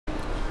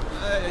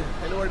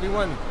Hello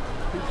everyone,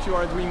 hope you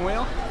are doing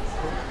well.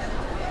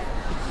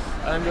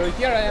 And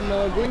here I am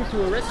going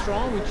to a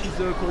restaurant which is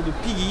called the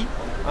Piggy,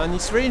 and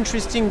it's very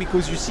interesting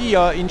because you see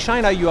in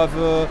China you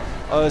have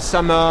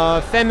some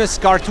famous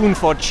cartoon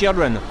for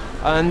children,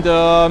 and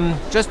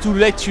just to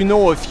let you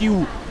know a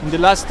few in the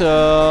last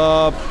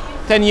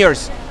 10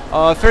 years.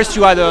 First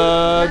you had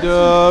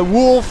the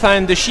wolf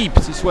and the sheep.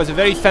 This was a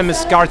very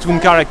famous cartoon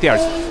characters,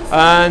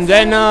 and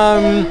then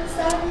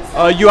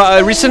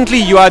recently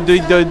you had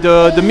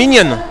the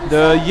minion,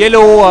 the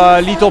yellow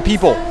little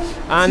people,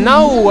 and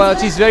now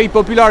what is very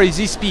popular is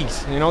these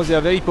pigs. You know, they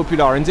are very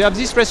popular, and they have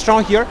this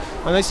restaurant here,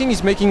 and I think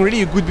it's making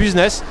really a good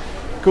business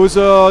because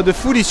the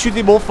food is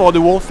suitable for the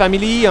whole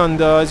family,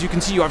 and as you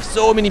can see you have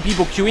so many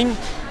people queuing.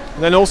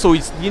 And then also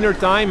it's dinner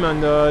time,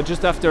 and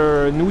just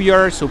after New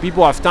Year, so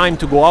people have time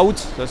to go out.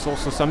 That's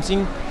also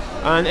something.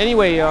 And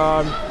anyway,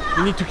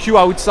 you need to queue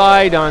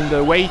outside and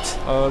wait.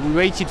 We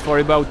waited for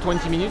about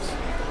 20 minutes.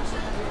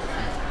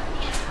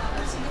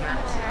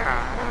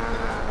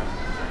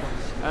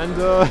 And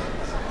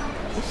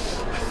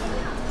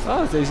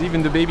oh, there's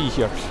even the baby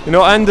here, you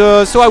know. And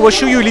so I will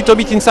show you a little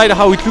bit inside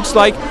how it looks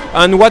like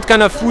and what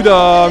kind of food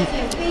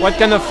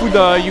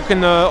you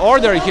can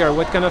order here,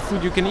 what kind of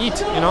food you can eat,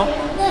 you know.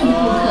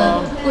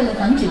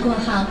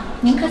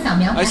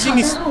 I think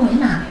it's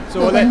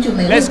so.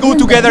 Let's go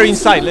together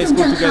inside. Let's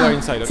go together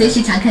inside. Okay?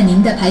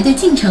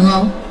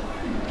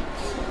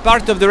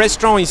 Part of the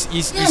restaurant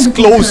is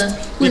closed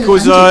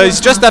because it's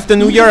just after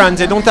New Year and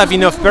they don't have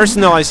enough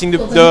personnel. I think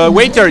the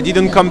waiter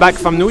didn't come back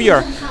from New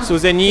Year, so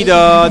they need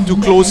to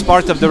close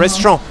part of the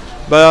restaurant.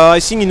 But I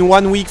think in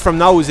 1 week from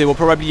now they will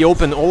probably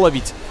open all of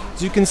it.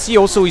 As you can see,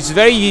 also it's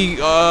very,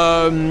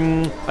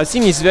 I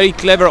think it's very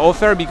clever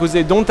offer because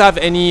they don't have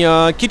any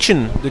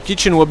kitchen. The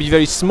kitchen will be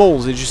very small.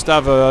 They just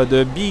have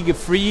the big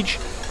fridge,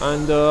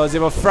 and they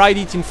will fry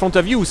it in front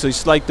of you. So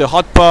it's like the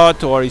hot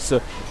pot, or it's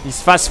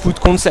fast food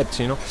concept,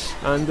 you know.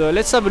 And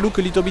let's have a look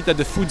a little bit at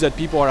the food that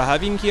people are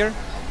having here.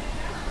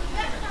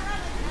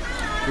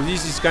 So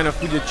this is kind of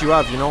food that you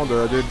have, you know,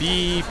 the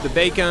beef, the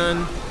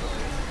bacon.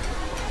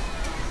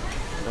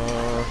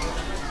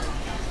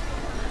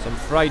 Some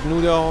fried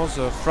noodles,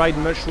 fried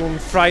mushroom,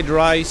 fried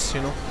rice,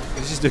 you know.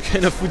 This is the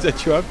kind of food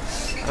that you have,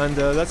 and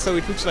that's how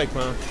it looks like.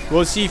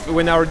 We'll see if,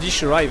 when our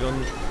dish arrives.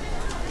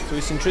 So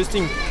it's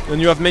interesting.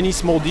 And you have many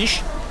small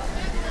dish.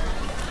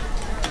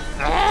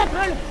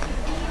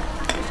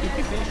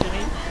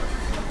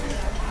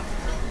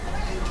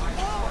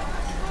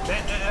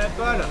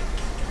 Paul,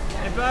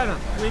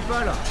 où est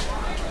Paul?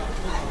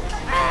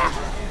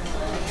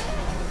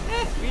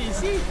 Oui,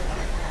 ici.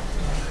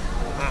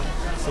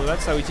 So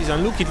that's how it is,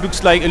 and look, it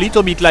looks like a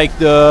little bit like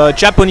the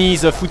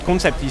Japanese food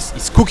concept.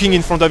 Is cooking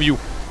in front of you.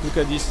 Look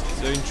at this,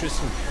 it's very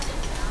interesting.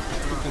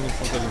 Cooking in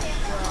front of you.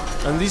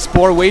 And this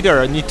poor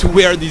waiter need to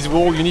wear this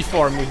whole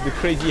uniform with the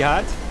crazy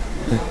hat.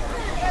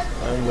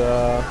 And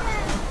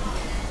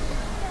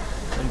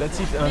that's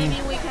it.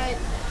 Maybe we can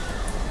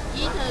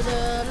eat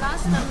the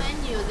last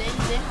menu, then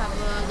they have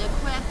the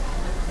crepe.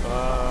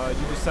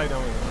 You decide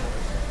on it.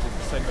 You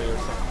decide by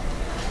yourself.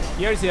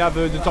 Here they have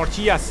the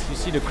tortillas. You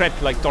see the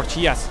crepe like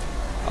tortillas.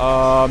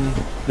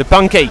 The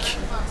pancake.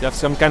 They have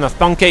some kind of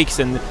pancakes,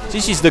 and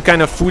this is the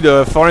kind of food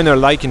a foreigner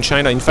like in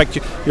China. In fact,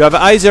 you have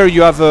either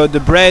the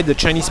bread, the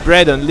Chinese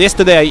bread, and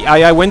yesterday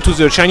I went to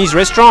the Chinese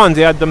restaurant and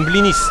they had the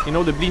blinis, you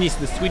know, the blinis,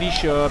 the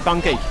Swedish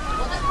pancake.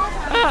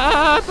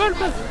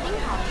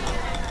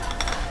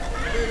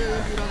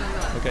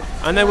 Okay,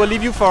 and I will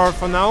leave you for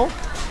now.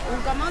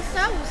 On commence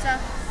ça ou ça?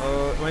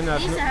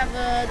 These have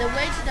the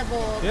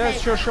vegetable. Yeah,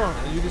 cake. sure.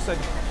 You decide.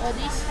 Or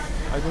this?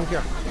 I don't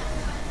care.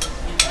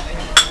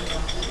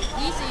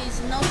 This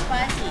is no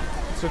spicy.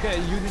 It's okay.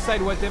 You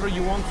decide whatever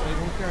you want. I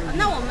don't care.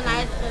 那我们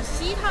来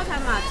西套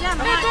餐嘛，这样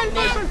的话，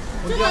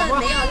这个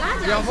没有辣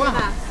椒是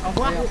吧？ Au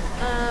revoir.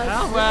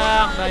 Au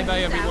revoir. Bye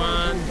bye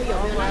everyone. 这个有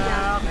没有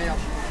辣椒？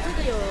这个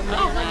有没有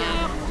辣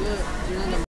椒？